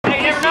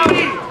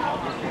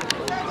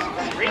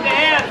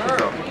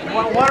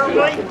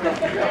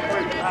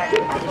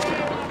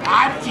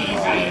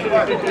Hey,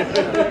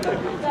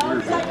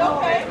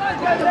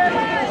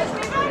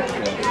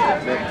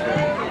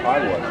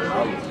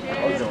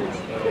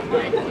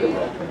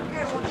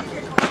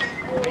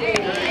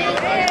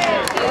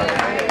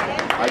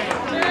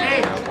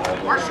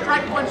 our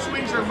strike one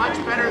swings are much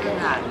better than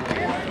that.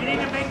 You need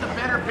to make a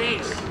better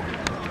base.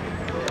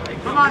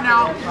 Come on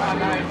now.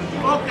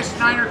 Focus,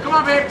 Snyder. Come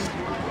on, babe.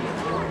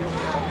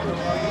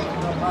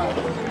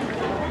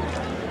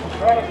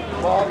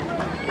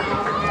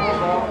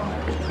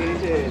 You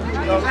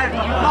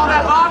call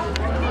that, Bob?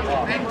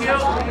 Thank you.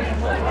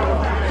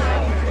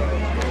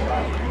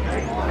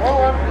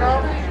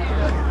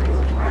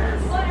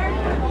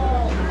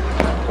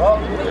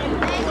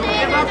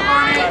 Give up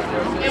on it.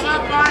 Give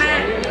up on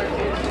it.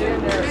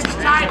 It's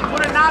tight.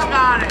 Put a knock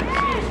on it.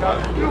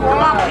 Come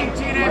on, King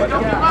Teenage.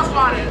 Don't give up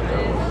on it.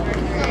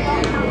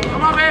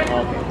 Come on, babe.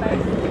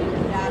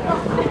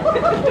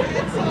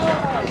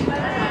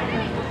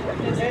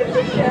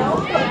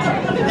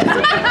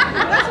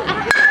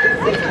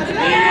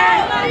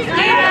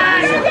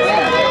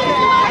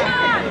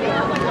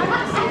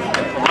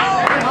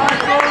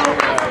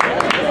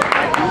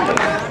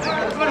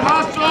 Good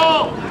hustle.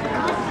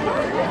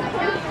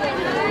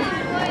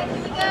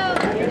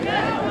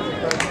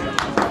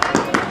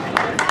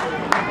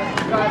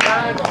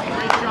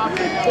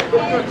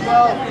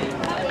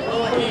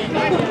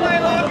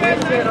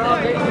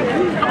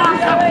 Come on,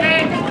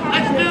 Cupcake.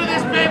 Let's do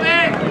this, baby.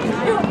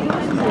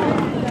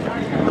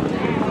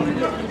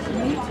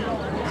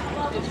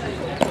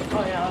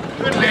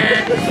 Good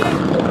leg.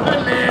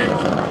 Good leg.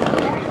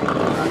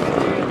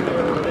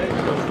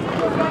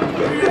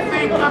 Do your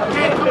thing,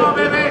 Cupcake. Come on,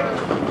 baby.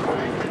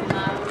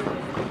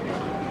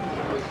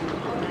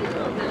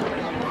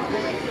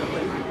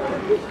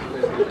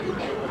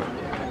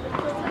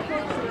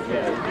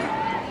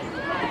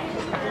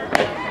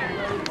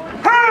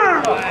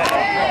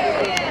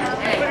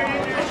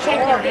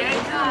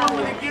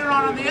 With the gear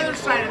on the other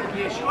side of the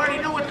pitch. You already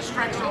know what the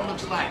strike zone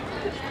looks like.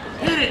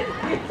 Hit it.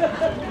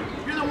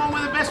 You're the one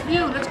with the best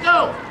view. Let's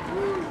go.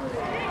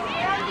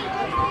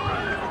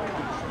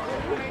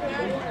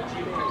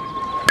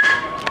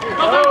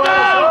 Go, go, go!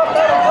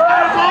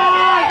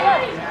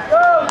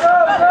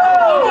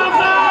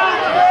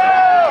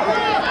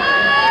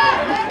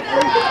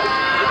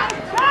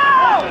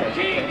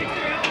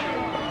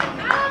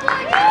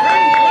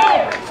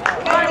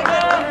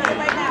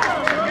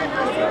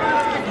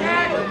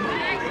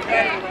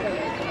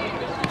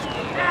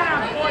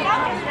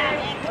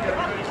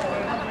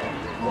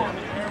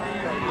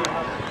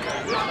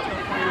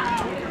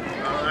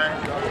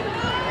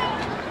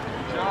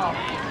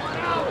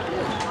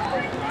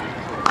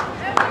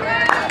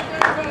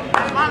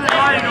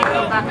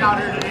 Back out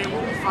here today,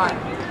 we'll be fine.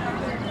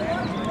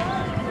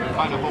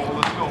 Find a hole,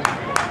 let's go.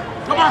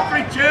 Come on,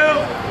 3-2.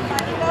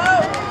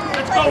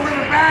 Let's go,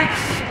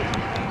 Riverbanks.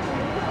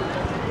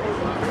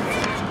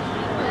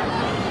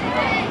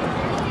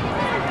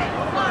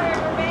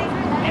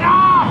 Get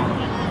off!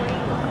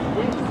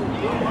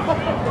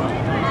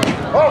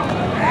 Oh,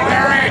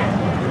 Eric!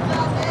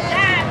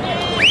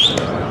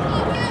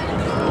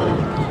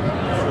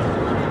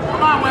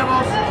 Come on,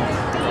 Webbles.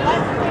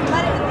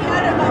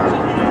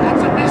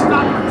 That's a missed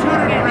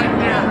opportunity right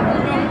there.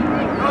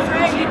 Those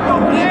are cheap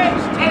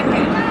games. Take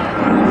it.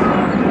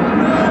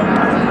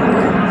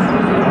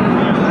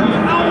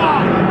 No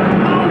one.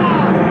 No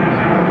one.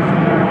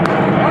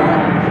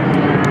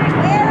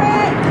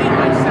 Eric! Keep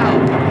myself.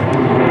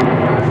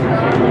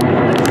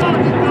 Let's go,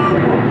 Nico.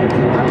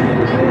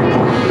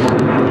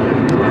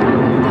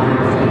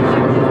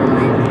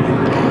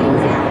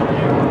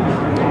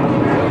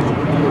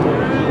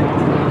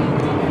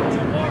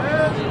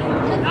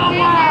 No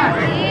one.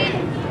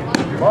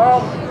 Well,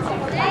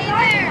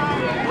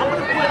 I'm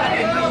going to put like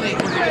a little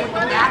league with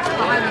the bats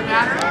behind the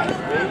batter.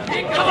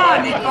 Come on,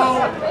 Nico.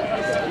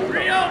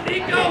 Rio,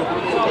 Nico.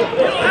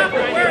 You don't have to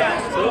wear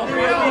this.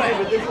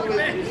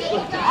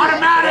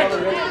 Automatic.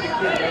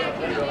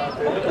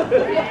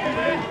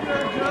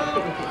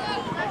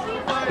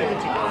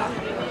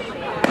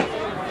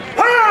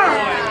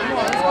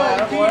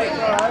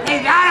 Hey,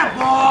 that a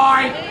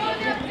boy.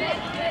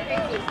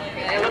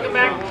 Hey, looking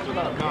back.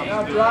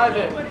 Now drive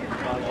it.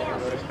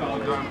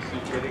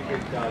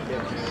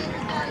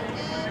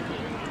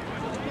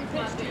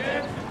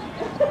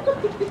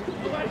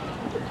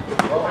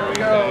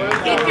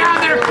 Get down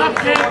there,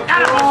 Cupcake.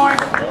 Atta boy.